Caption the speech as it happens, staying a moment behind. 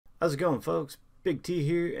How's it going, folks? Big T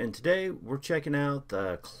here, and today we're checking out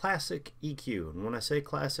the classic EQ. And when I say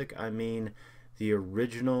classic, I mean the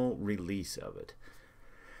original release of it.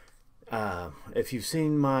 If you've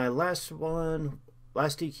seen my last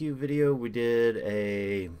EQ video, we did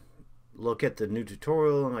a look at the new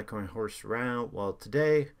tutorial and I kind of horsed around. Well,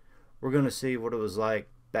 today we're going to see what it was like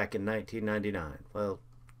back in 1999. Well,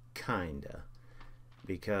 kinda,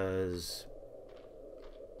 because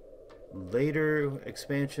later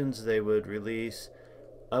expansions they would release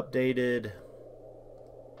updated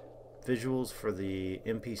visuals for the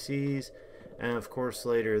NPCs, and of course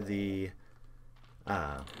later the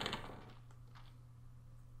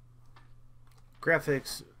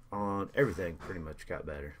graphics on everything pretty much got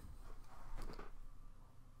better.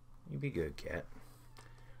 You be good, cat.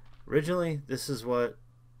 Originally, this is what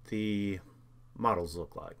the models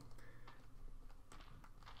look like.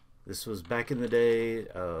 This was back in the day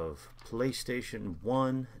of PlayStation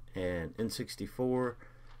 1 and N64,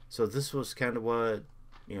 so this was kind of what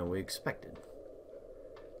we expected.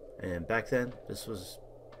 And back then, this was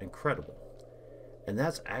incredible. And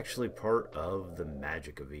that's actually part of the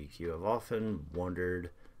magic of EQ. I've often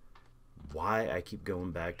wondered why I keep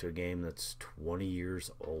going back to a game that's 20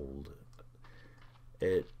 years old.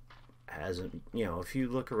 It hasn't, if you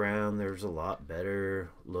look around, there's a lot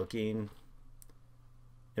better looking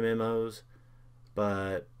MMOs,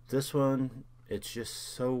 but this one, it's just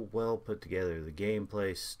so well put together. The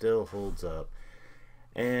gameplay still holds up.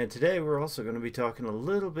 And today we're also going to be talking a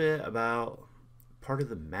little bit about part of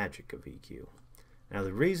the magic of EQ. Now,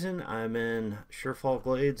 the reason I'm in Surefall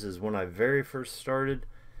Glades is when I very first started,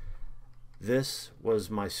 this was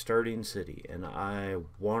my starting city, and I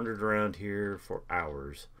wandered around here for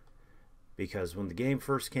hours because when the game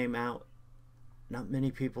first came out, not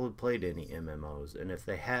many people had played any MMOs, and if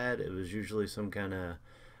they had, it was usually some kind of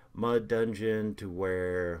mud dungeon to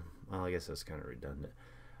where, well, I guess that's kind of redundant,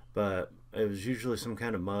 but it was usually some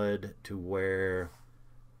kind of mud to where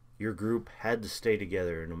your group had to stay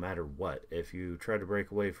together no matter what. If you tried to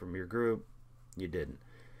break away from your group, you didn't.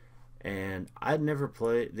 And I'd never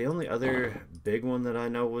played, the only other big one that I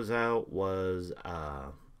know was out was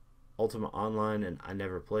Ultimate Online, and I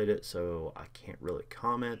never played it, so I can't really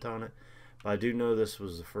comment on it. I do know this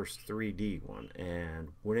was the first 3D one, and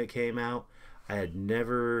when it came out, I had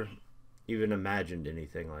never even imagined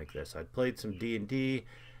anything like this. I'd played some D&D,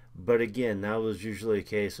 but again, that was usually a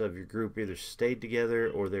case of your group either stayed together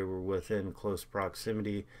or they were within close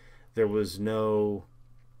proximity. There was no,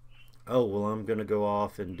 oh, well, I'm going to go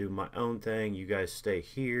off and do my own thing. You guys stay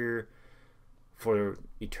here for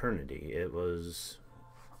eternity. It was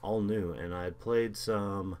all new, and I had played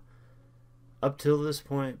some. Up till this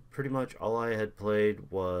point, pretty much all I had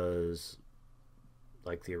played was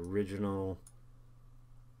like the original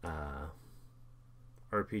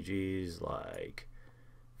RPGs like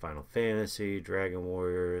Final Fantasy, Dragon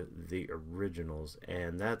Warrior, the originals.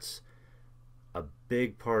 And that's a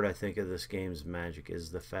big part, I think, of this game's magic,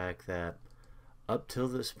 is the fact that up till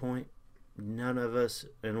this point, none of us,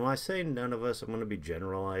 and when I say none of us, I'm going to be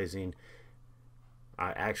generalizing.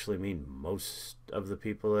 I actually mean most of the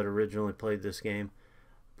people that originally played this game,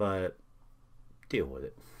 but deal with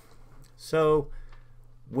it. So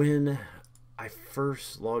when I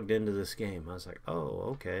first logged into this game, I was like, oh,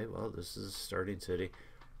 okay, well, this is a starting city.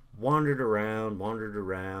 Wandered around,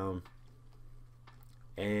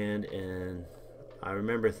 and I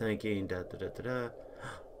remember thinking,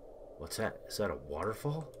 what's that? Is that a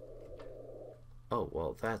waterfall? Oh,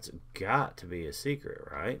 well, that's got to be a secret,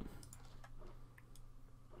 right?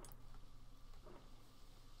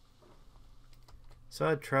 So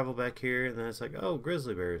I'd travel back here, and then it's like, oh,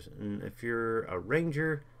 grizzly bears. And if you're a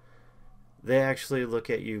ranger, they actually look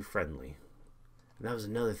at you friendly. And that was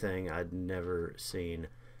another thing I'd never seen,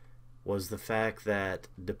 was the fact that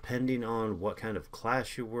depending on what kind of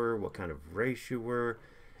class you were, what kind of race you were,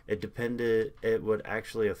 it would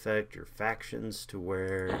actually affect your factions, to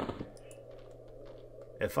where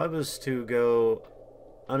if I was to go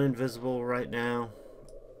uninvisible right now,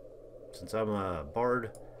 since I'm a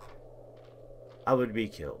bard, I would be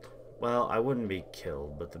killed. Well, I wouldn't be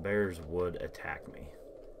killed, but the bears would attack me.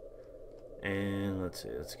 And let's see,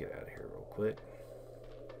 let's get out of here real quick.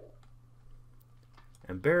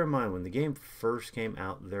 And bear in mind, when the game first came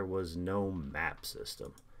out, there was no map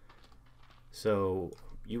system. So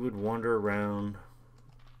you would wander around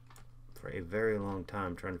for a very long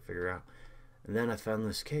time trying to figure out. And then I found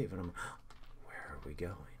this cave, and I'm, where are we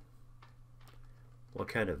going? What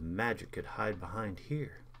kind of magic could hide behind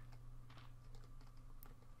here?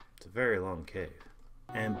 It's a very long cave.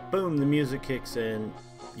 And boom, the music kicks in.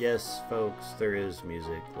 Yes, folks, there is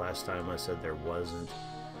music. Last time I said there wasn't.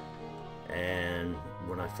 and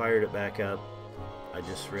when I fired it back up, I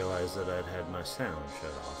just realized that I'd had my sound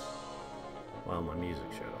shut off. Well, my music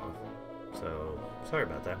shut off. So, sorry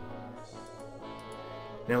about that.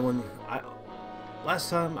 Now, last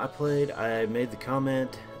time I played, I made the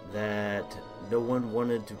comment that no one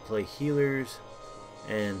wanted to play healers,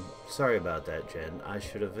 and sorry about that, Jen. I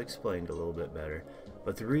should have explained a little bit better.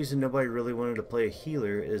 But the reason nobody really wanted to play a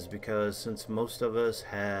healer is because since most of us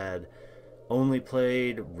had only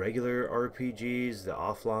played regular RPGs, the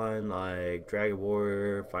offline like Dragon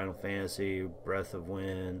Warrior, Final Fantasy, Breath of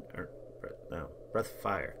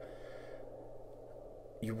Fire.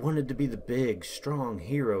 You wanted to be the big, strong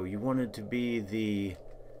hero. You wanted to be the,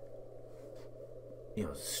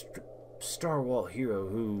 Star Wars hero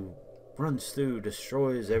who runs through,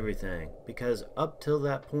 destroys everything. Because up till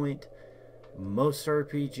that point, most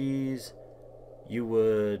RPGs, you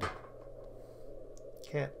would...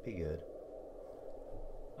 Cat, be good.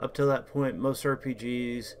 Up till that point, most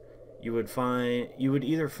RPGs, you would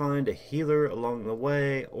either find a healer along the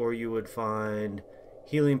way, or you would find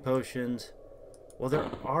healing potions. Well,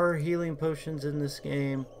 there are healing potions in this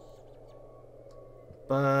game,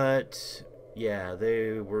 but yeah,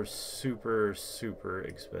 they were super, super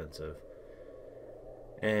expensive.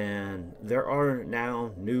 And there are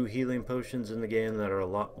now new healing potions in the game that are a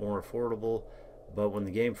lot more affordable, but when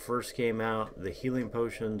the game first came out, the healing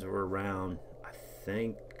potions were around, I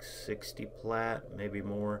think, 60 plat, maybe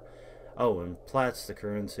more. Oh, and plat's the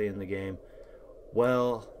currency in the game.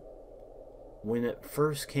 Well, when it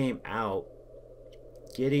first came out,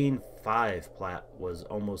 getting 5 plat was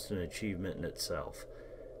almost an achievement in itself,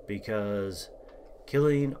 because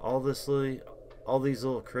killing all these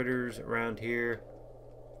little critters around here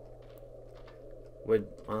would,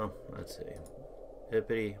 let's see,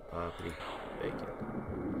 hippity poppity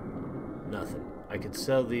bacon, nothing. I could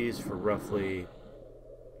sell these for roughly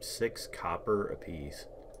 6 copper a piece.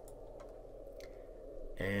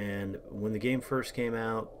 And when the game first came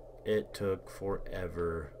out, it took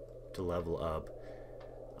forever to level up.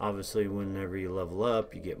 Obviously, whenever you level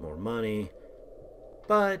up, you get more money.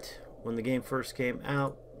 But when the game first came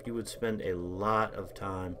out, you would spend a lot of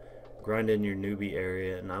time grinding your newbie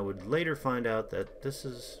area. And I would later find out that this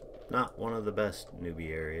is not one of the best newbie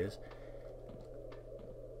areas.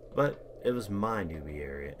 But it was my newbie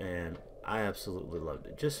area, and I absolutely loved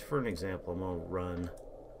it. Just for an example, I'm going to run...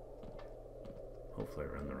 Hopefully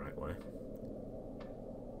I run the right way.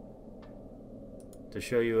 To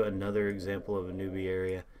show you another example of a newbie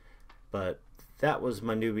area. But that was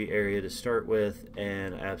my newbie area to start with,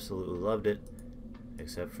 and I absolutely loved it,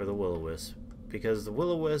 except for the Will-O-Wisp. Because the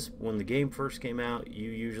Will-O-Wisp, when the game first came out,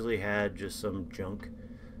 you usually had just some junk.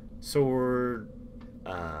 Sword,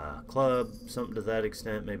 club, something to that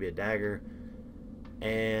extent, maybe a dagger.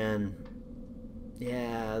 And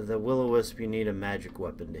yeah, the Will-O-Wisp, you need a magic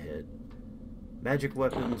weapon to hit. Magic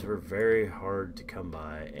weapons were very hard to come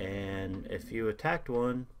by, and if you attacked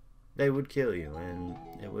one, they would kill you, and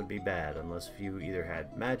it would be bad unless you either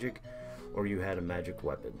had magic or you had a magic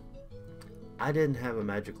weapon. I didn't have a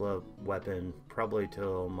magic weapon probably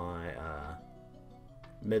till my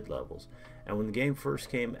mid-levels. And when the game first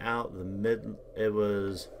came out, it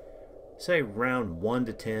was, say, round 1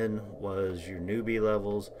 to 10 was your newbie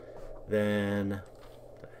levels. Then,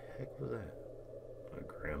 what the heck was that? A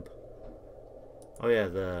Grimp. Oh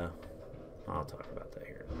yeah, I'll talk about that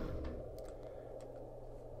here in a minute.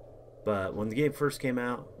 But when the game first came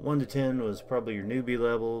out, 1 to 10 was probably your newbie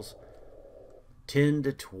levels. 10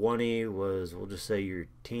 to 20 was, we'll just say, your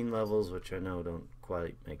teen levels, which I know don't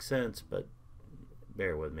quite make sense, but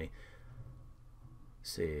bear with me.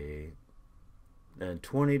 Let's see. Then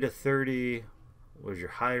 20 to 30 was your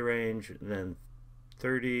high range. Then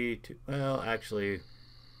 30 to, well, actually,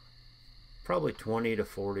 probably 20 to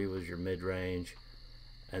 40 was your mid range.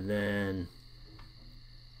 And then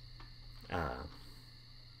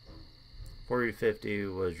 40 to 50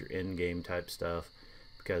 was your in-game type stuff,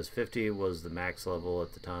 because 50 was the max level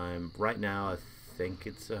at the time. Right now I think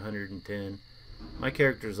it's 110. My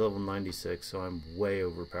character's level 96, so I'm way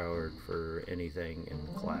overpowered for anything in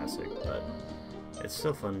Classic, but it's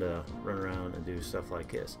still fun to run around and do stuff like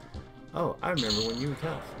this. Oh, I remember when you were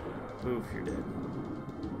tough. Oof, you're dead.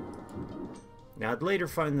 Now, I'd later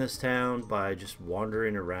find this town by just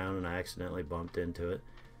wandering around, and I accidentally bumped into it.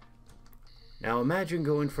 Now, imagine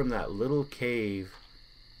going from that little cave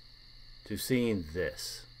to seeing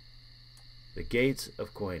this. The gates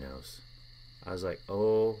of Quenos. I was like,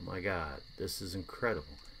 oh my god, this is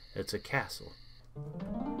incredible. It's a castle.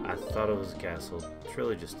 I thought it was a castle. It's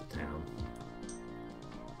really just a town.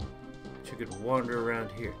 But you could wander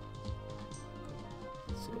around here.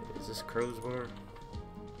 Let's see, is this Crow's Bar?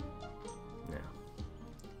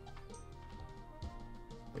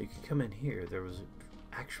 you could come in here. There was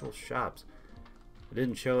actual shops. I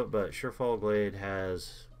didn't show it, but Surefall Glade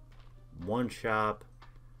has one shop,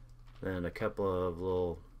 then a couple of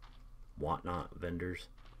little whatnot vendors.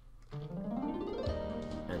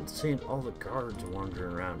 And seeing all the guards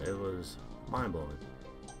wandering around, it was mind-blowing.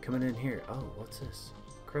 Coming in here, oh, what's this?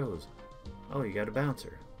 Crows. Oh, you got a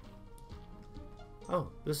bouncer. Oh,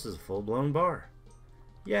 this is a full-blown bar.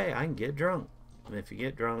 Yay, I can get drunk. And if you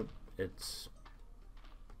get drunk, it's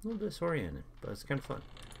a little disorienting, but it's kind of fun.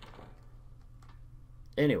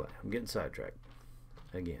 Anyway, I'm getting sidetracked.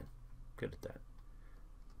 Again, good at that.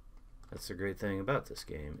 That's the great thing about this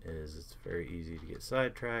game, is it's very easy to get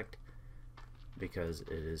sidetracked because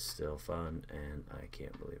it is still fun, and I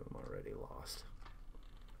can't believe I'm already lost.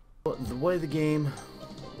 Well, the way the game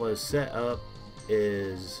was set up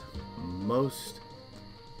is most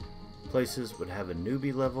places would have a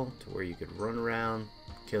newbie level to where you could run around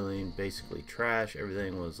killing basically trash.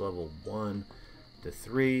 Everything was level 1 to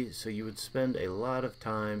 3, so you would spend a lot of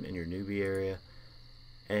time in your newbie area,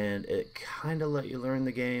 and it kind of let you learn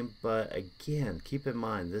the game. But again, keep in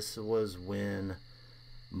mind, this was when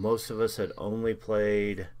most of us had only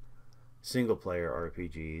played single player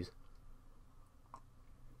RPGs,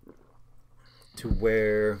 to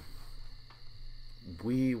where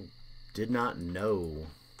we did not know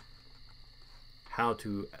how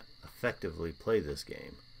to effectively play this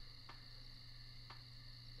game,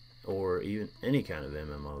 or even any kind of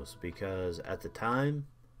MMOs, because at the time,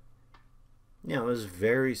 you know, it was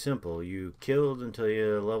very simple. You killed until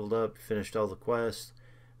you leveled up, finished all the quests,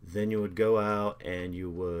 then you would go out and you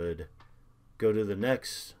would go to the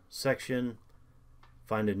next section,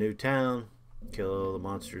 find a new town, kill the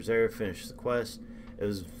monsters there, finish the quest. It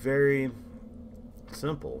was very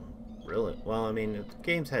simple, really. Well, I mean, the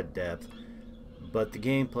games had depth, but the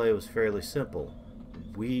gameplay was fairly simple.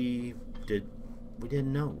 We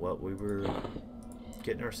didn't know what we were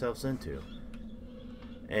getting ourselves into,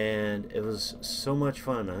 and it was so much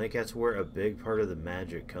fun. I think that's where a big part of the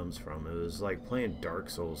magic comes from. It was like playing Dark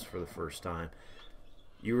Souls for the first time.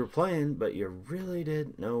 You were playing, but you really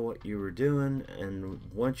didn't know what you were doing, and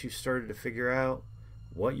once you started to figure out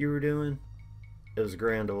what you were doing, it was a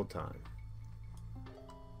grand old time.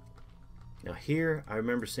 Now here, I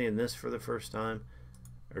remember seeing this for the first time.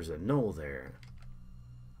 There's a gnoll there.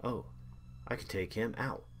 Oh, I could take him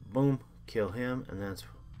out. Boom, kill him, and that's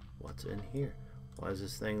what's in here. Why does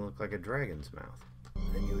this thing look like a dragon's mouth?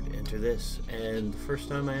 And then you would enter this, and the first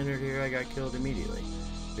time I entered here, I got killed immediately.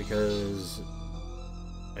 Because,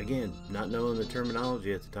 again, not knowing the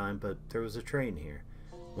terminology at the time, but there was a train here.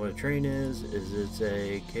 What a train is it's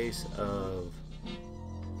a case of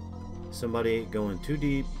somebody going too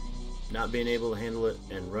deep, not being able to handle it,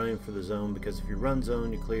 and running for the zone, because if you run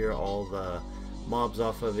zone, you clear all the mobs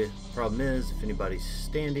off of it. Problem is, if anybody's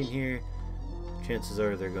standing here, chances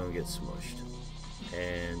are they're going to get smushed.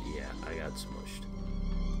 And yeah, I got smushed.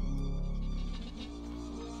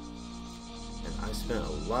 And I spent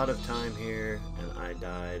a lot of time here, and I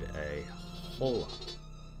died a whole lot.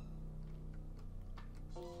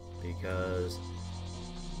 Because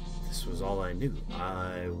this was all I knew.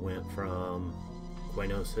 I went from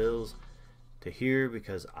Buenos Hills to here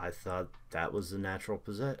because I thought that was the natural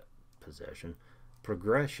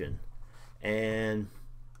progression, and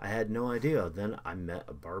I had no idea. Then I met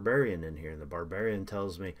a barbarian in here, and the barbarian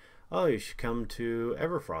tells me, oh, you should come to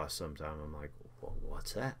Everquest sometime. I'm like, well,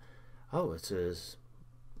 what's that? Oh, it's his,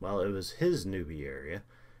 well, it was his newbie area.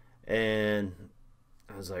 And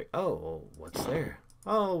I was like, oh, well, what's there?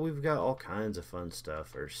 Oh, we've got all kinds of fun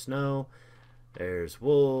stuff. There's snow, there's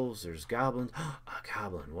wolves, there's goblins. A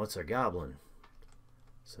goblin, what's a goblin?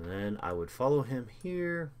 So then I would follow him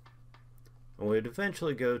here, and we'd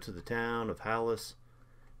eventually go to the town of Hallis.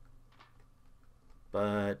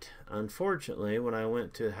 But unfortunately, when I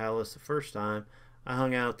went to Hallis the first time, I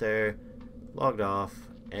hung out there, logged off,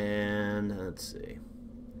 and let's see.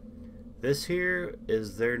 This here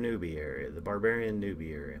is their newbie area, the barbarian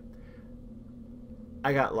newbie area.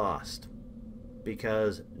 I got lost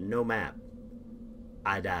because no map.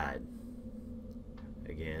 I died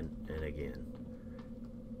again and again.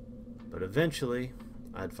 But eventually,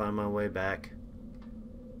 I'd find my way back.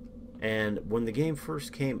 And when the game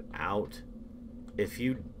first came out, if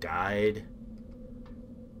you died,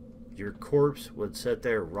 your corpse would sit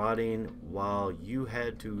there rotting while you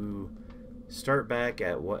had to start back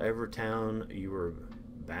at whatever town you were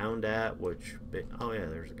bound at, which, oh yeah,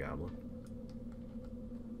 there's a goblin.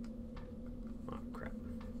 Oh crap.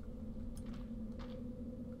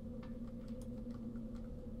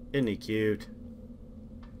 Isn't he cute?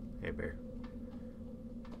 Hey bear.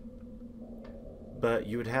 But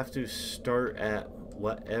you would have to start at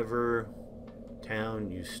whatever town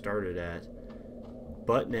you started at,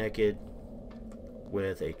 butt naked,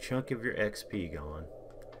 with a chunk of your XP gone,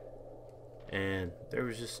 and there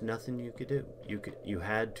was just nothing you could do. You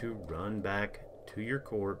had to run back to your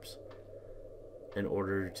corpse in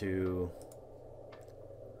order to.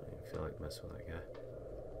 I feel like messing with that guy.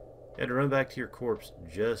 You had to run back to your corpse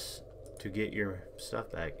just to get your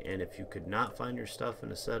stuff back, and if you could not find your stuff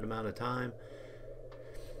in a set amount of time,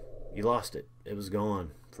 you lost it. It was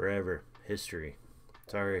gone forever. History.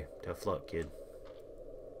 Sorry. Tough luck, kid.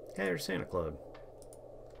 Hey, there's Santa Claus.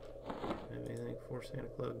 Have anything for Santa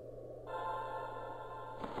Claus?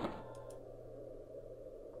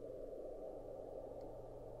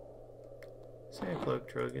 Santa Claus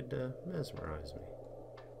tried to mesmerize me.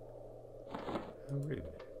 How rude.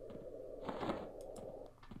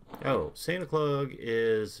 Oh, Santa Claus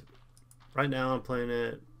is, right now I'm playing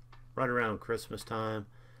it right around Christmas time.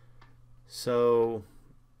 So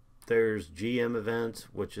there's GM events,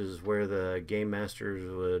 which is where the game masters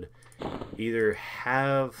would either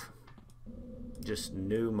have just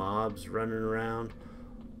new mobs running around,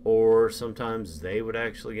 or sometimes they would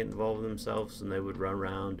actually get involved themselves and they would run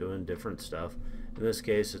around doing different stuff. In this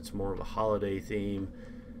case, it's more of a holiday theme,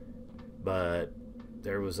 but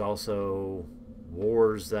there was also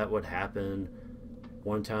wars that would happen.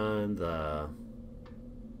 One time the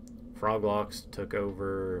Froglocks took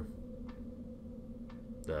over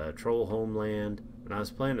the troll homeland, and I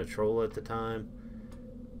was playing a troll at the time,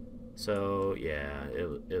 so yeah, it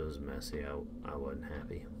was messy. I wasn't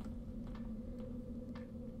happy,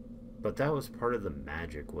 but that was part of the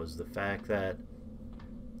magic, was the fact that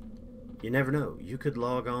you never know. You could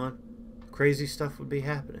log on, crazy stuff would be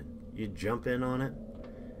happening, you'd jump in on it,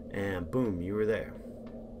 and boom, you were there.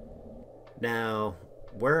 Now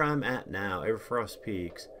where I'm at now, Everfrost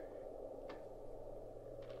Peaks,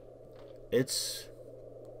 it's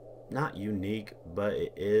not unique, but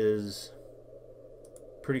it is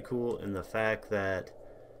pretty cool in the fact that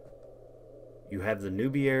you have the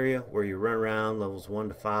newbie area where you run around levels 1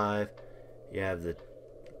 to 5. You have the,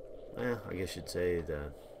 I guess you'd say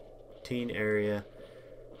the teen area,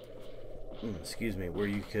 excuse me, where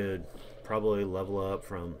you could probably level up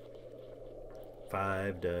from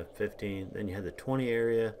 5 to 15. Then you have the 20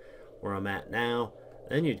 area where I'm at now.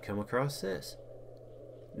 Then you'd come across this.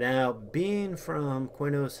 Now, being from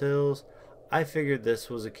Quenos Hills, I figured this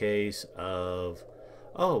was a case of,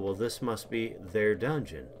 oh, well, this must be their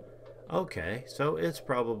dungeon. Okay, so it's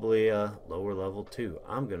probably a lower level too.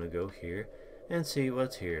 I'm gonna go here and see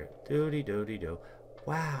what's here. Doody-doody-do.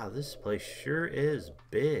 Wow, this place sure is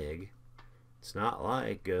big. It's not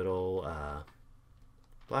like good old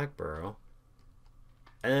Blackborough.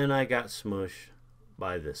 And then I got smushed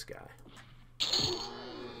by this guy.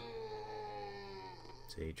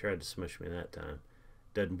 See, he tried to smush me that time.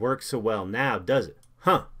 Doesn't work so well now, does it?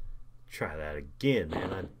 Huh? Try that again,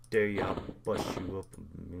 man. I dare you. I'll bust you up.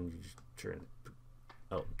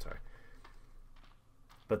 Oh, I'm sorry.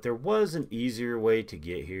 But there was an easier way to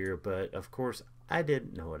get here, but of course I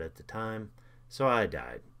didn't know it at the time, so I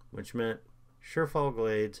died, which meant Surefall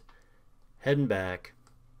Glades, heading back,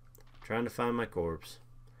 trying to find my corpse,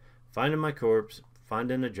 finding my corpse,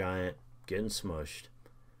 finding a giant, getting smushed,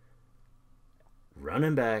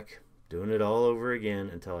 running back, doing it all over again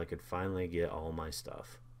until I could finally get all my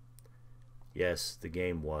stuff. Yes, the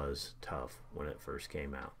game was tough when it first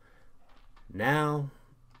came out. Now,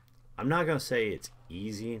 I'm not going to say it's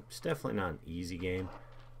easy. It's definitely not an easy game,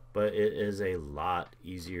 but it is a lot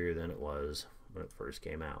easier than it was when it first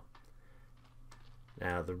came out.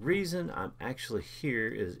 Now, the reason I'm actually here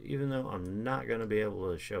is, even though I'm not going to be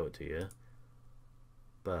able to show it to you,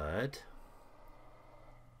 but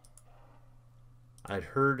I'd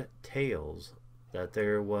heard tales that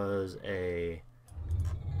there was a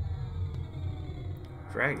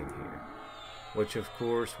dragon here, which of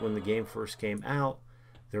course when the game first came out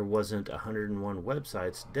there wasn't 101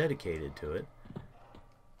 websites dedicated to it,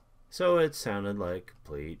 so it sounded like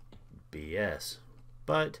complete BS.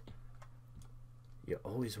 But you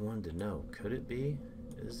always wanted to know, could it be?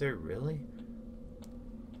 Is there really?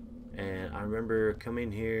 And I remember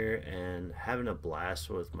coming here and having a blast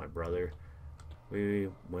with my brother. We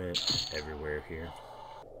went everywhere here.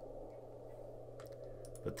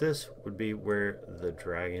 But this would be where the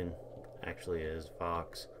dragon actually is,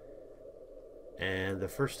 Fox. And the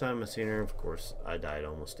first time I seen her, of course, I died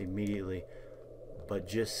almost immediately. But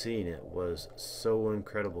just seeing it was so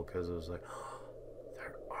incredible, because it was like, oh,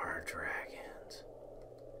 there are dragons.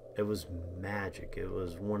 It was magic. It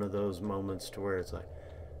was one of those moments to where it's like,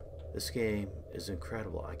 this game is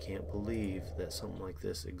incredible. I can't believe that something like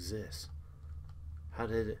this exists. How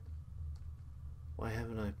did it? Why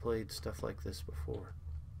haven't I played stuff like this before?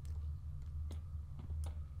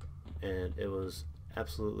 And it was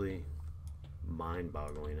absolutely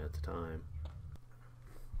mind-boggling at the time.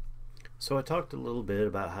 So I talked a little bit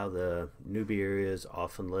about how the newbie areas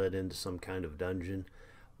often led into some kind of dungeon.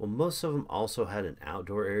 Well, most of them also had an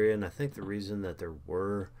outdoor area, and I think the reason that there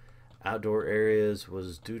were outdoor areas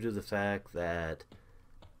was due to the fact that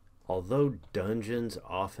although dungeons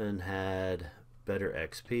often had better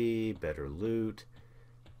XP, better loot,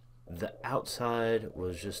 the outside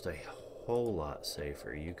was just a whole lot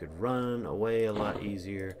safer. You could run away a lot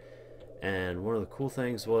easier, and one of the cool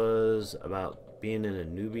things was about being in a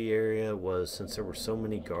newbie area was, since there were so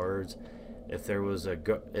many guards, if there was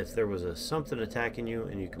a something attacking you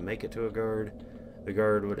and you could make it to a guard, the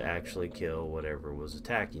guard would actually kill whatever was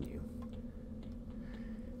attacking you.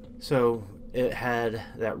 So it had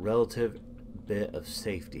that relative bit of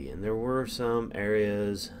safety, and there were some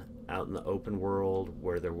areas out in the open world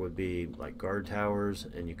where there would be like guard towers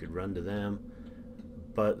and you could run to them,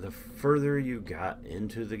 but the further you got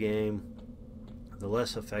into the game, the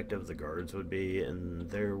less effective the guards would be. And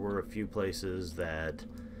there were a few places that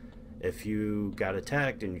if you got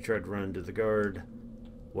attacked and you tried to run to the guard,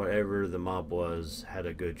 whatever the mob was had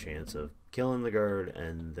a good chance of killing the guard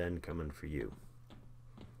and then coming for you.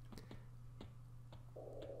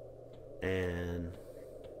 And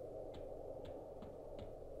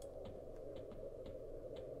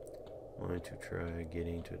I'm going to try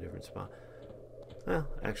getting to a different spot. Well,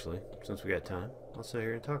 actually, since we got time, I'll sit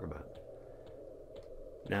here and talk about it.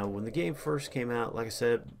 Now, when the game first came out, like I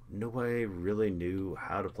said, nobody really knew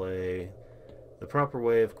how to play. The proper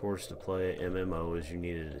way, of course, to play MMO is you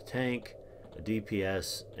needed a tank, a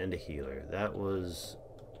DPS, and a healer. That was,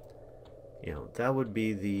 that would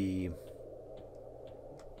be the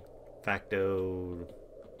facto,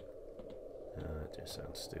 it just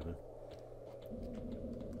sounds stupid.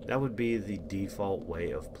 That would be the default way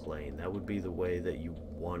of playing. That would be the way that you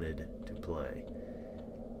wanted to play.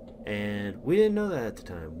 And we didn't know that at the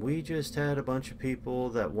time. We just had a bunch of people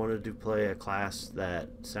that wanted to play a class that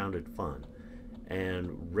sounded fun.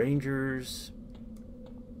 And Rangers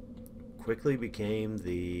quickly became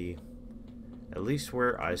the, at least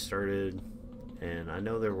where I started, and I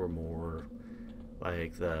know there were more,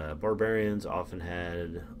 like the Barbarians often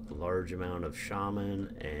had a large amount of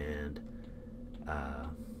Shaman and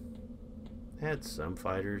had some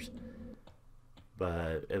fighters,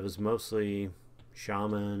 but it was mostly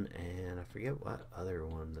Shaman, and I forget what other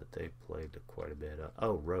one that they played quite a bit of.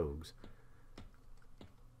 Oh, Rogues.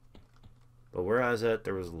 But where I was at,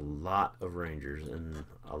 there was a lot of Rangers, and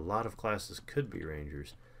a lot of classes could be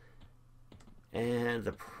Rangers. And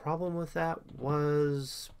the problem with that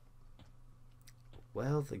was,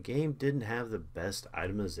 well, the game didn't have the best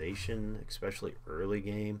itemization, especially early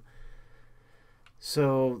game.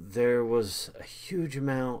 So there was a huge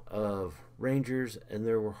amount of Rangers, and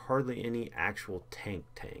there were hardly any actual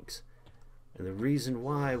tanks. And the reason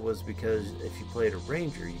why was because if you played a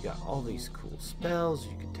Ranger, you got all these cool spells.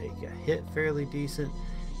 You could take a hit fairly decent.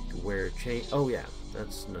 You could wear a chain. Oh yeah,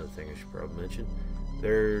 that's another thing I should probably mention.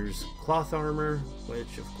 There's cloth armor,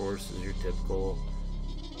 which of course is your typical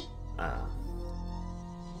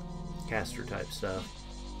caster type stuff.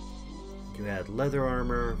 You had leather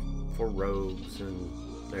armor for rogues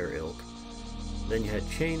and their ilk. Then you had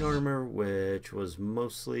chain armor, which was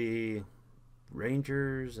mostly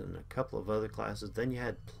Rangers and a couple of other classes. Then you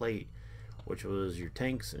had plate, which was your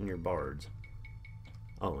tanks and your bards.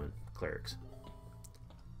 Oh, and clerics.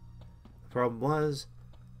 The problem was,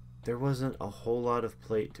 there wasn't a whole lot of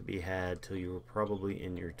plate to be had till you were probably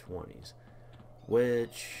in your 20s.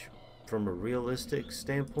 Which, from a realistic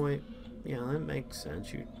standpoint, that makes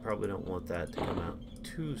sense. You probably don't want that to come out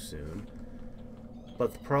too soon.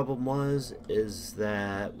 But the problem is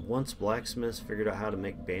that once blacksmiths figured out how to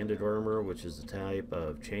make banded armor, which is a type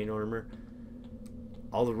of chain armor,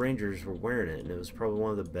 all the Rangers were wearing it, and it was probably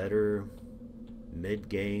one of the better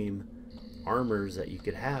mid-game armors that you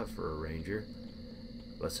could have for a Ranger.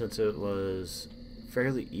 But since it was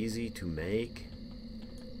fairly easy to make,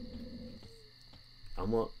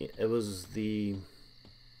 it was the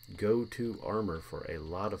go-to armor for a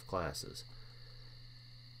lot of classes.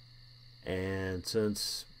 And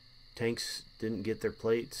since tanks didn't get their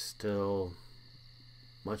plates till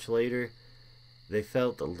much later, they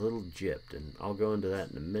felt a little gypped, and I'll go into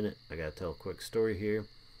that in a minute. I gotta tell a quick story here.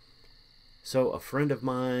 So a friend of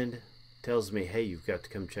mine tells me, hey, you've got to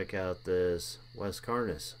come check out this West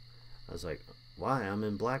Carnus. I was like, why? I'm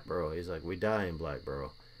in Blackborough. He's like, we die in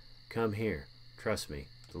Blackborough. Come here. Trust me.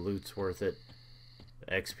 The loot's worth it.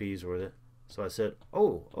 The XP's worth it. So I said,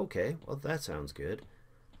 oh, okay. Well, that sounds good.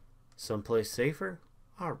 Someplace safer?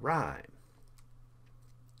 Alright.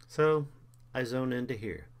 So, I zone into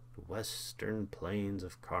here. The western plains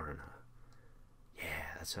of Karna.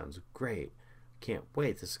 Yeah, that sounds great. Can't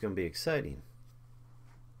wait. This is going to be exciting.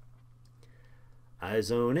 I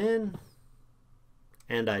zone in,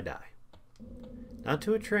 and I die. Not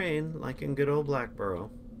to a train, like in good old Blackborough.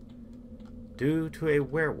 Due to a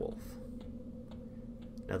werewolf.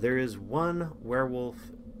 Now there is one werewolf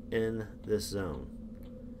in this zone,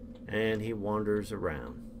 and he wanders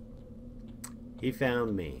around. He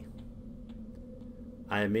found me.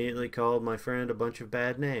 I immediately called my friend a bunch of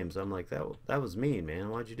bad names. I'm like, that was mean, man.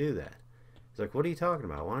 Why'd you do that? He's like, what are you talking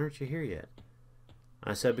about? Why aren't you here yet?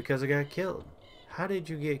 I said, because I got killed. How did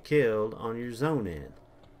you get killed on your zone in?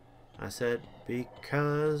 I said,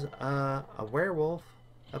 because a werewolf.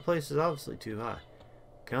 That place is obviously too high.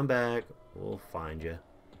 Come back, we'll find you.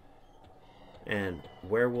 And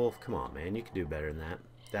werewolf, come on, man, you can do better than that.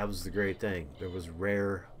 That was the great thing. There was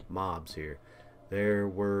rare mobs here. There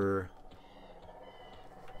were,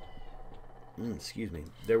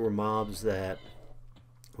 there were mobs that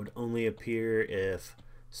would only appear if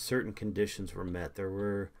certain conditions were met. There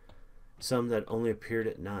were some that only appeared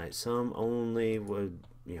at night. Some only would,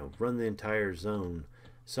 run the entire zone.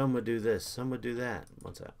 Some would do this, some would do that.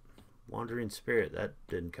 What's that? Wandering Spirit. That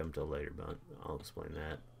didn't come till later, but I'll explain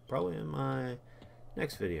that probably in my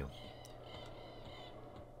next video.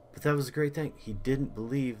 But that was a great thing. He didn't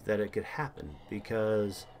believe that it could happen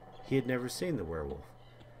because he had never seen the werewolf.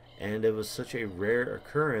 And it was such a rare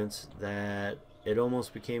occurrence that it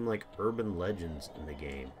almost became like urban legends in the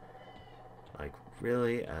game. Like,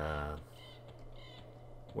 really?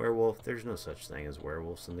 Werewolf? There's no such thing as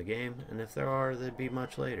werewolves in the game. And if there are, they'd be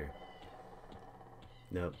much later.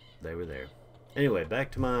 Nope, they were there. Anyway,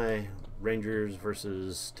 back to my Rangers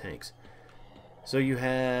versus tanks. So you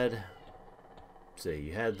had,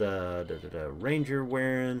 you had the Ranger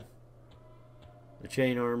wearing the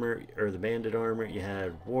chain armor, or the bandit armor. You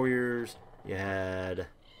had warriors. You had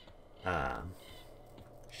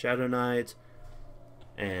Shadow Knights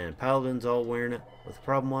and Paladins all wearing it. But the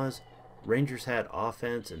problem was, Rangers had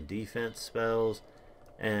offense and defense spells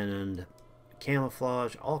and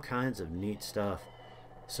camouflage, all kinds of neat stuff.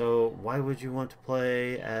 So why would you want to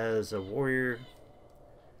play as a warrior?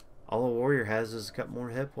 All a warrior has is a couple more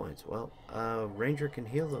hit points. Well, Ranger can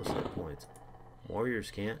heal those hit points.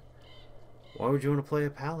 Warriors can't. Why would you want to play a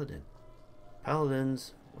Paladin?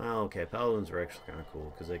 Paladins, well, okay, Paladins were actually kind of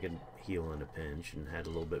cool because they could heal in a pinch and had a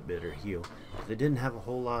little bit better heal. But they didn't have a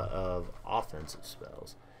whole lot of offensive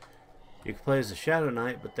spells. You could play as a Shadow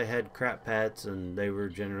Knight, but they had crap pets and they were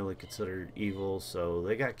generally considered evil, so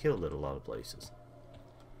they got killed at a lot of places.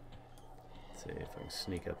 Let's see if I can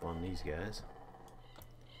sneak up on these guys.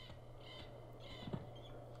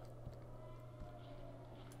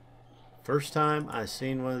 First time I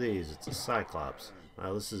seen one of these, it's a Cyclops.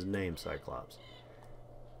 Well, this is named Cyclops.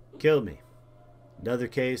 Killed me. Another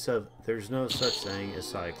case of there's no such thing as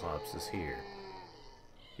Cyclops is here.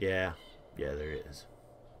 Yeah, there is.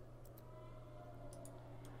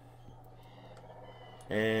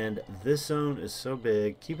 And this zone is so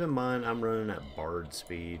big. Keep in mind I'm running at Bard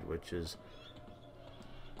speed, which is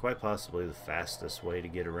quite possibly the fastest way to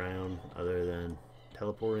get around other than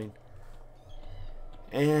teleporting.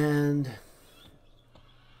 And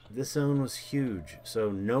this zone was huge,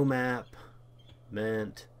 so no map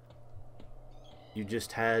meant you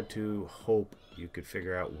just had to hope you could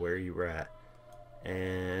figure out where you were at.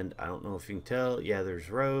 And I don't know if you can tell, yeah, there's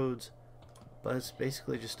roads, but it's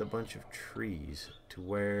basically just a bunch of trees to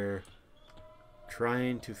where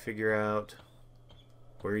trying to figure out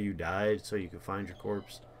where you died so you could find your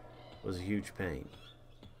corpse was a huge pain.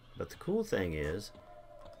 But the cool thing is,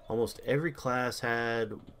 almost every class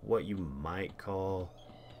had what you might call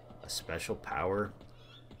a special power.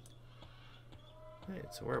 Hey,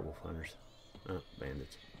 it's the werewolf hunters. Oh,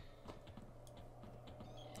 bandits.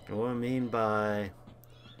 And what I mean by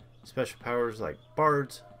special powers, like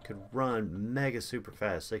bards could run mega super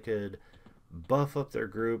fast. They could buff up their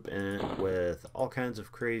group and with all kinds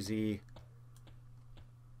of crazy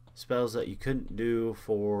spells that you couldn't do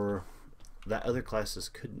for that other classes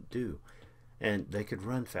couldn't do. And they could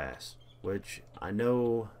run fast, which I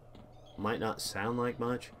know might not sound like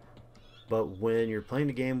much, but when you're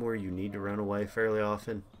playing a game where you need to run away fairly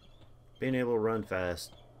often, being able to run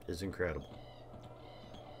fast is incredible.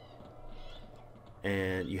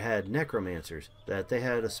 And you had necromancers that they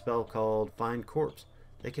had a spell called Find Corpse.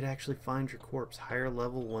 They could actually find your corpse. Higher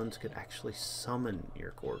level ones could actually summon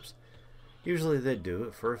your corpse. Usually they'd do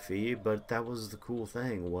it for a fee, but that was the cool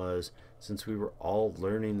thing, was since we were all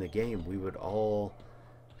learning the game, we would all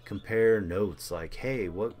compare notes like, hey,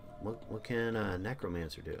 what what can a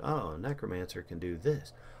necromancer do? Oh, a necromancer can do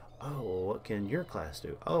this. Oh, well, what can your class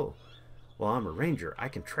do? Oh, well, I'm a ranger. I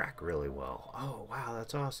can track really well. Oh, wow,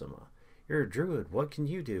 that's awesome. You're a druid. What can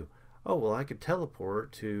you do? Oh, well, I could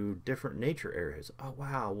teleport to different nature areas. Oh,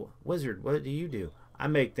 wow. Wizard, what do you do? I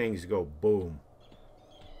make things go boom.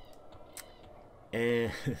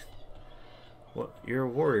 And well, you're a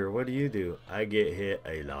warrior. What do you do? I get hit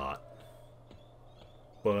a lot.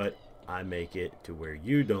 But I make it to where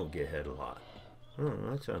you don't get hit a lot. Oh,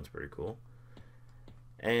 that sounds pretty cool.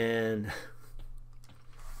 And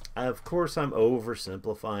of course I'm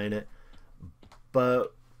oversimplifying it,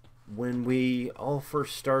 but when we all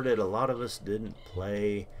first started, a lot of us didn't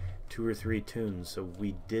play 2 or 3 tunes, so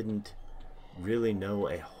we didn't really know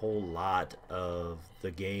a whole lot of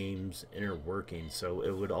the game's inner workings, so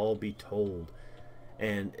it would all be told,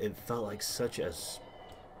 and it felt like such a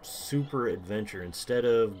super adventure. Instead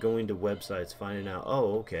of going to websites finding out,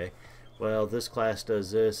 oh, okay, well, this class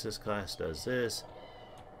does this class does this.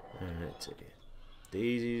 Alright,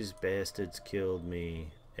 these bastards killed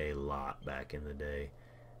me a lot back in the day.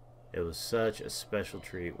 It was such a special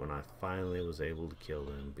treat when I finally was able to kill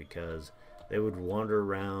them, because they would wander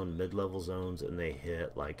around mid-level zones and they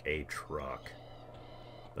hit like a truck.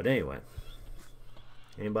 But anyway,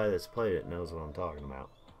 anybody that's played it knows what I'm talking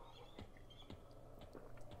about.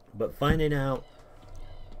 But finding out,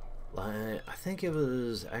 I think it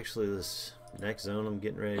was actually this next zone I'm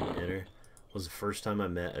getting ready to enter, was the first time I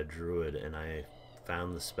met a druid, and I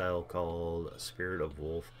found the spell called Spirit of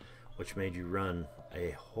Wolf, which made you run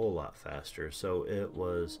a whole lot faster. So it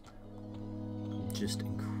was just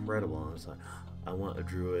incredible. I was like, I want a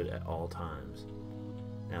druid at all times.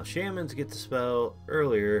 Now, shamans get the spell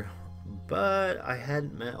earlier, but I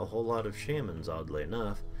hadn't met a whole lot of shamans, oddly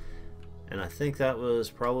enough. And I think that was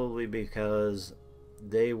probably because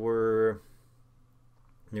they were,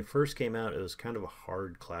 when they first came out, it was kind of a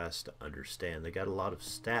hard class to understand. They got a lot of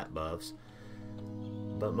stat buffs,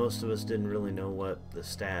 but most of us didn't really know what the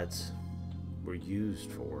stats were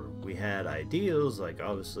used for. We had ideals, like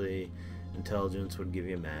obviously intelligence would give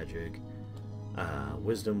you magic,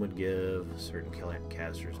 wisdom would give certain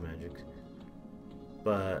casters magic,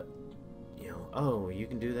 but you know, oh, you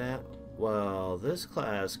can do that? Well, this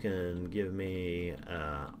class can give me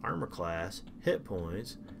armor class, hit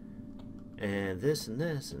points, and this,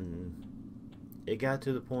 and it got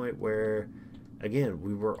to the point where, again,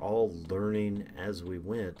 we were all learning as we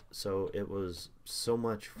went, so it was so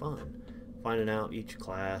much fun finding out each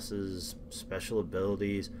class's special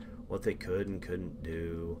abilities, what they could and couldn't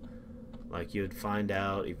do. Like, you'd find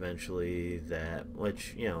out eventually that,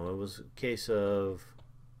 which, you know, it was a case of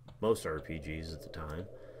most RPGs at the time,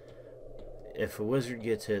 if a wizard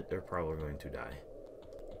gets hit, they're probably going to die.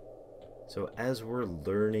 So as we're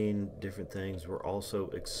learning different things, we're also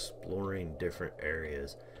exploring different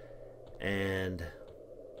areas. And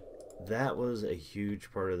that was a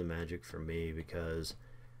huge part of the magic for me, because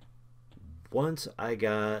once I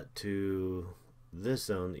got to this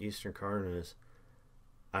zone, the Eastern Carnus,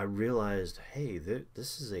 I realized, hey,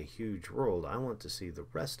 this is a huge world. I want to see the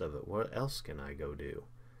rest of it. What else can I go do?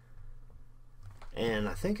 And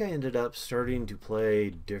I think I ended up starting to play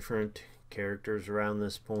different characters around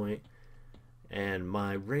this point. And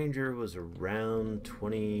my ranger was around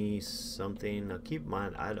 20 something. Now keep in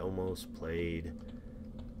mind, I'd almost played,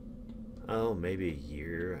 oh, maybe a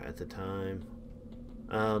year at the time.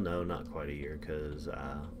 Oh no, not quite a year, because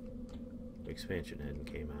expansion hadn't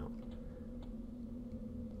came out.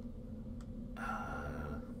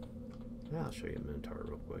 Yeah, I'll show you a Minotaur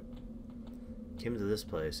real quick. Came to this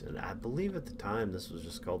place, and I believe at the time this was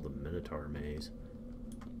just called the Minotaur Maze.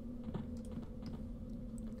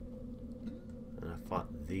 And I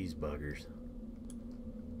fought these buggers.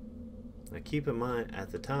 Now keep in mind,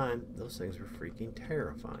 at the time, those things were freaking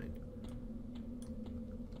terrifying.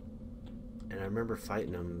 And I remember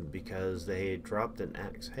fighting them because they had dropped an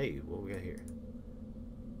axe. Hey, what we got here?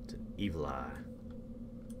 It's an evil eye.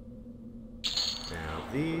 Now,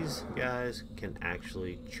 these guys can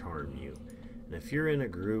actually charm you. And if you're in a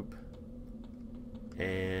group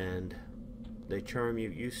and they charm you,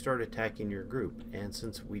 you start attacking your group. And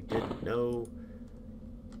since we didn't know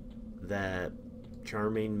that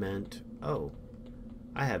charming meant, oh,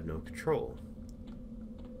 I have no control,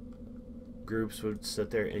 groups would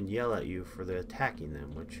sit there and yell at you for the attacking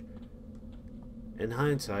them, which in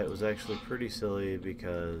hindsight was actually pretty silly,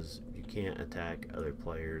 because you can't attack other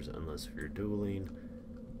players unless if you're dueling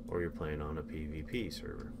or you're playing on a PvP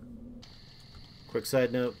server. Quick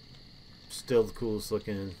side note, still the coolest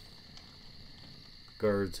looking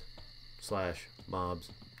guards /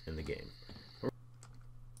 mobs in the game.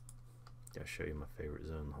 Gotta show you my favorite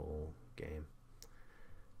zone in the whole game.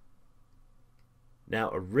 Now,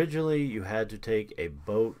 originally you had to take a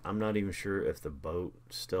boat. I'm not even sure if the boat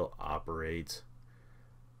still operates.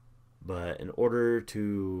 But in order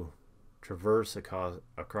to traverse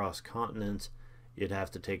across continents, you'd have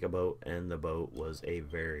to take a boat, and the boat was a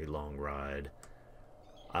very long ride.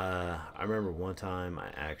 I remember one time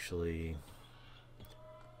I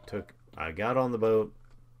got on the boat,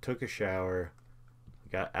 took a shower,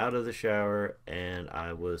 got out of the shower, and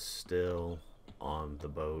I was still on the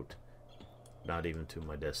boat. Not even to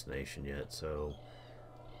my destination yet, so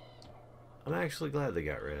I'm actually glad they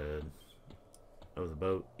got rid of the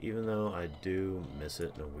boat, even though I do miss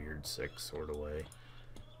it in a weird, sick sort of way.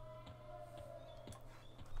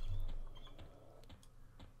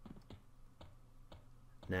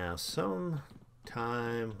 Now, some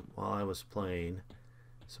time while I was playing,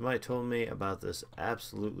 somebody told me about this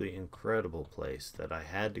absolutely incredible place that I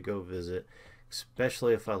had to go visit,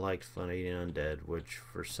 especially if I liked fun eating undead, which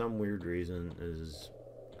for some weird reason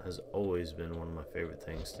has always been one of my favorite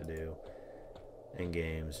things to do in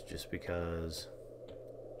games, just because,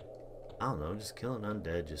 I don't know, just killing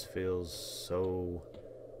undead just feels so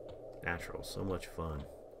natural, so much fun.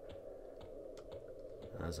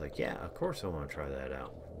 And I was like, yeah, of course I want to try that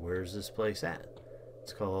out. Where's this place at?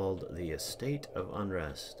 It's called the Estate of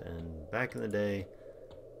Unrest, and back in the day,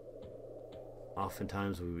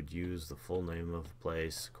 oftentimes we would use the full name of the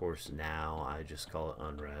place. Of course, now I just call it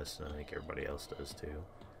Unrest, and I think everybody else does too.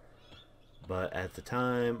 But at the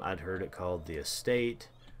time, I'd heard it called the Estate.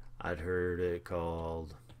 I'd heard it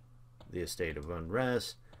called the Estate of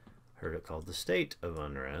Unrest. Heard it called the State of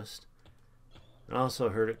Unrest. And also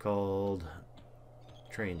heard it called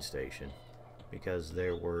Train Station, because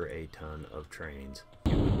there were a ton of trains.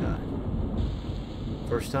 You would die.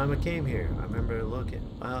 First time I came here, I remember looking.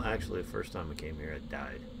 Well, actually, the first time I came here, I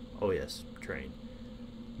died. Oh yes, train.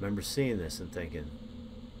 Remember seeing this and thinking,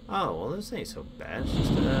 oh, well, this ain't so bad. It's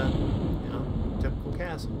just a, typical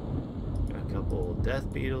castle. Got a couple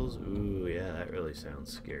death beetles. Ooh, yeah, that really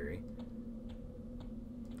sounds scary.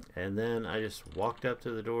 And then I just walked up to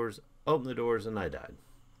the doors, opened the doors, and I died.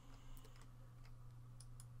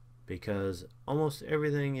 Because almost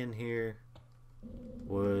everything in here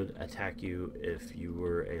would attack you if you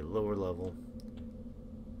were a lower level.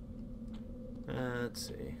 Let's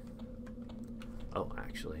see. Oh,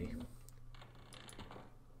 actually.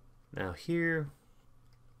 Now here,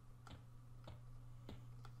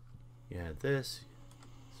 you had this.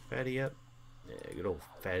 It's Fatty up. Yeah, good old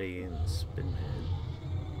Fatty and Spin Man.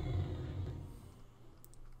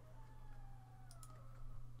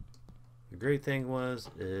 The great thing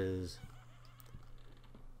is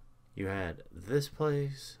you had this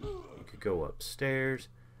place, you could go upstairs,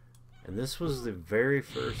 and this was the very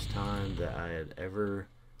first time that I had ever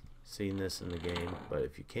seen this in the game. But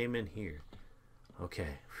if you came in here,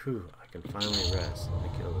 okay, whew, I can finally rest. Let me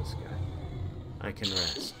kill this guy. I can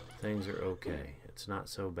rest. Things are okay. It's not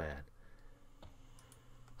so bad.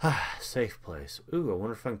 Safe place. Ooh, I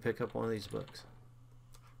wonder if I can pick up one of these books.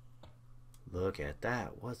 Look at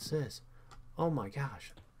that. What's this? Oh my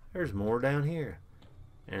gosh, there's more down here.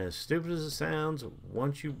 And as stupid as it sounds,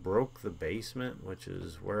 once you broke the basement, which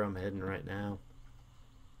is where I'm heading right now,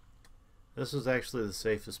 this was actually the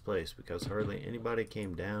safest place because hardly anybody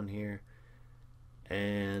came down here.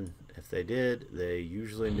 And if they did, they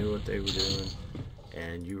usually knew what they were doing,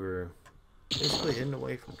 and you were basically hidden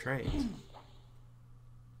away from trains.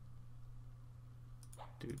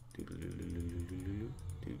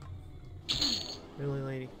 Really,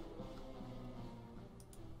 lady?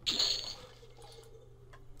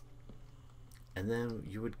 And then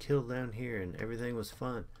you would kill down here and everything was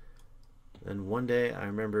fun. Then one day I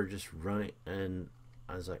remember just running and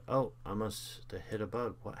I was like, oh, I must have hit a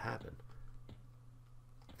bug. What happened?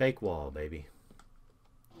 Fake wall, baby.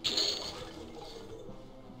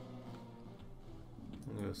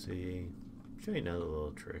 I'm gonna see. Show you another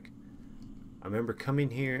little trick. I remember coming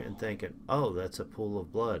here and thinking, oh, that's a pool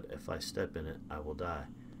of blood. If I step in it, I will die.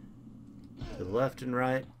 To the left and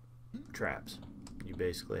right, traps. You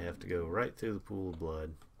basically have to go right through the pool of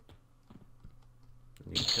blood.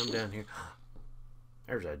 And you come down here.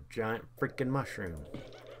 There's a giant freaking mushroom.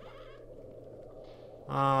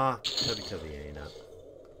 Ah, Tubby ain't up.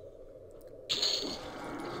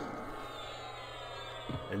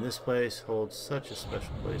 And this place holds such a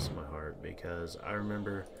special place in my heart because I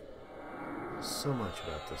remember so much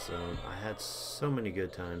about this zone. I had so many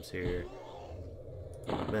good times here.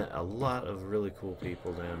 Met a lot of really cool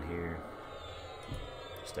people down here.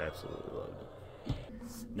 Just absolutely loved it.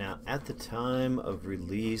 Now, at the time of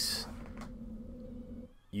release,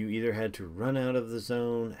 you either had to run out of the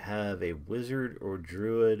zone, have a wizard or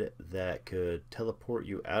druid that could teleport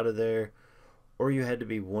you out of there, or you had to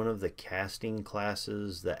be one of the casting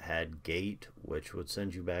classes that had gate, which would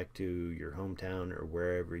send you back to your hometown or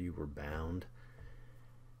wherever you were bound.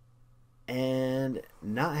 And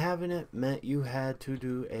not having it meant you had to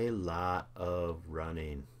do a lot of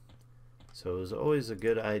running. So it was always a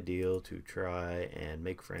good idea to try and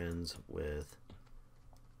make friends with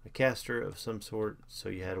a caster of some sort, so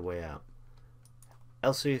you had a way out.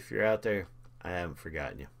 Elsie, if you're out there, I haven't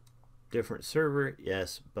forgotten you. Different server,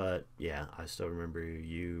 yes, but yeah, I still remember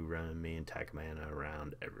you running me and Takamana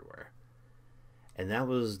around everywhere. And that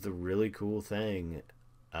was the really cool thing.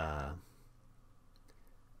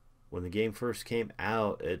 When the game first came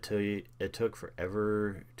out, it took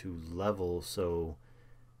forever to level, so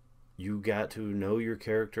you got to know your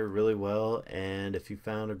character really well, and if you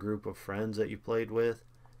found a group of friends that you played with,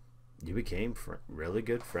 you became really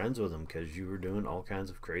good friends with them because you were doing all kinds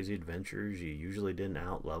of crazy adventures. You usually didn't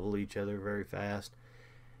out-level each other very fast.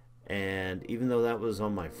 And even though that was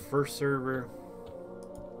on my first server,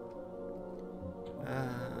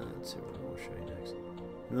 let's see what we'll show you next.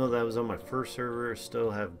 Even though that was on my first server, I still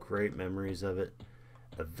have great memories of it.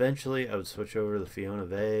 Eventually, I would switch over to the Fiona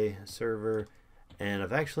Bay server, and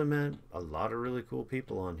I've actually met a lot of really cool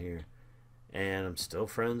people on here. And I'm still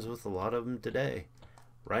friends with a lot of them today.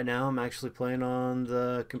 Right now, I'm actually playing on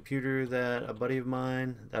the computer that a buddy of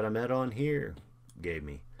mine that I met on here gave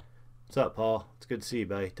me. What's up, Paul? It's good to see you,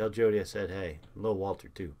 buddy. Tell Jody I said hey. Little Walter,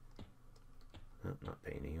 too. Oh, not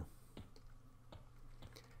painting you.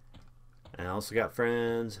 And I also got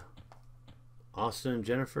friends, Austin and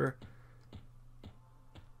Jennifer.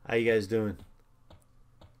 How you guys doing?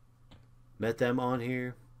 Met them on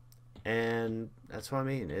here, and that's what I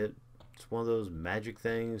mean. It's one of those magic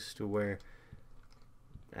things to where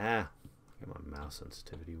I got my mouse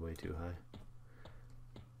sensitivity way too high.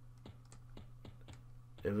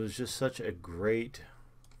 It was just such a great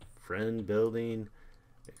friend building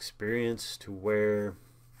experience to where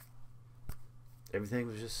everything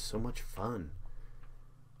was just so much fun.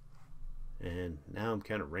 And now I'm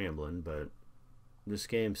kind of rambling, but this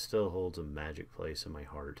game still holds a magic place in my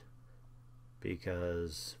heart,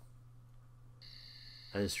 because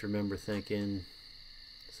I just remember thinking,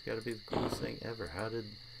 it's got to be the coolest thing ever. How did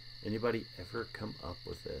anybody ever come up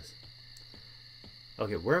with this?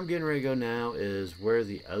 Okay, where I'm getting ready to go now is where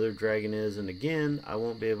the other dragon is. And again, I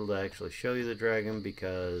won't be able to actually show you the dragon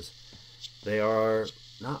because they are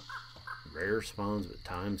not rare spawns, but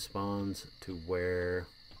time spawns, to where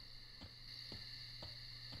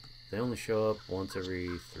they only show up once every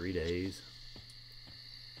 3 days.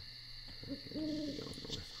 Okay, going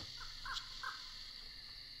north.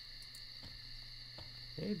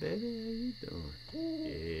 Hey baby, how you doing?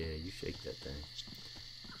 Yeah, you shake that thing.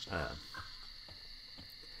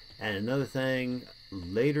 And another thing,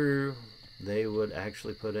 later they would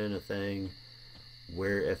actually put in a thing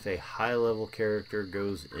where if a high level character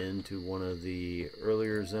goes into one of the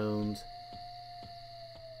earlier zones,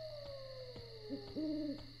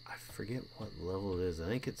 I forget what level it is. I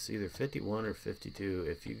think it's either 51 or 52.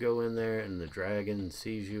 If you go in there and the dragon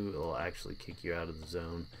sees you, it'll actually kick you out of the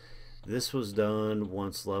zone. This was done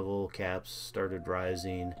once level caps started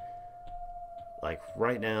rising. Like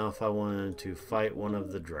right now, if I wanted to fight one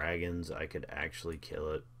of the dragons, I could actually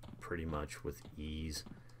kill it pretty much with ease,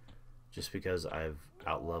 just because I've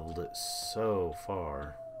out-leveled it so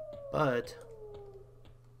far. But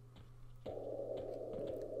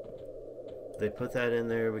they put that in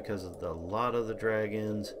there because a lot of the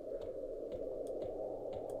dragons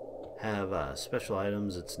have special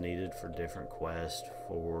items that's needed for different quests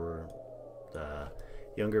for the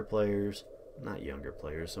younger players. Not younger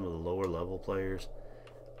players, some of the lower level players.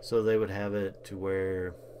 So they would have it to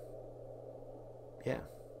where, yeah,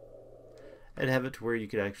 I'd have it to where you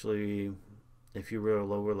could actually, if you were a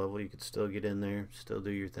lower level, you could still get in there, still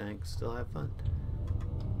do your thing, still have fun.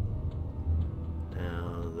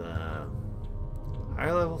 Now the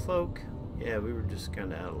higher level folk, yeah, we were just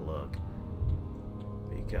kind of out of luck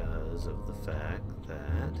because of the fact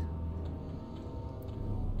that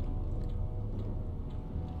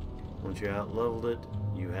once you out-leveled it,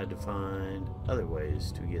 you had to find other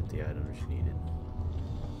ways to get the items you needed.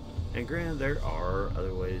 And granted, there are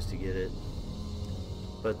other ways to get it,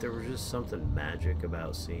 but there was just something magic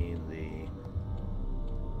about seeing the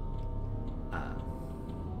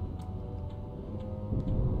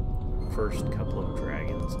first couple of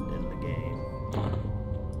dragons in the game.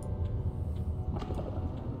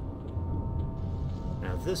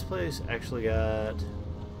 Now this place actually got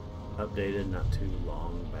updated not too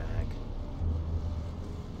long back.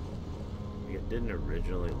 Like, it didn't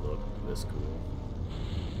originally look this cool.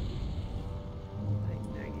 Hey,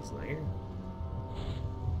 Nagy's lair.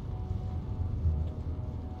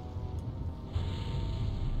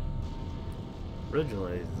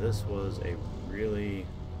 Originally, this was a really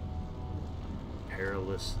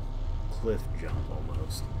perilous cliff jump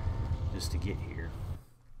almost, just to get here.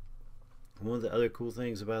 One of the other cool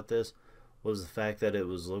things about this was the fact that it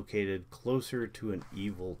was located closer to an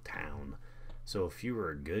evil town. So if you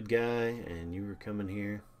were a good guy and you were coming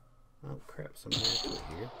here... Oh crap, somebody actually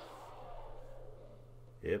here.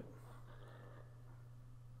 Yep.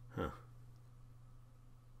 Huh.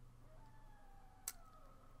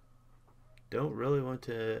 Don't really want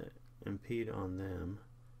to impede on them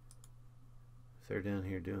if they're down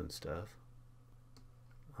here doing stuff.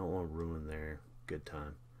 I don't want to ruin their good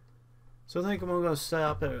time. So I think I'm going to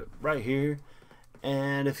stop it right here.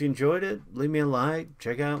 And if you enjoyed it, leave me a like.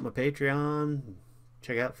 Check out my Patreon.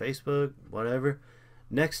 Check out Facebook. Whatever.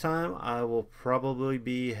 Next time, I will probably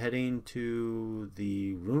be heading to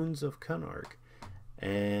the Ruins of Cunark.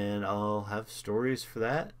 And I'll have stories for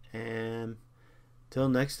that. And till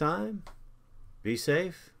next time, be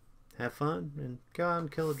safe, have fun, and go out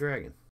and kill a dragon.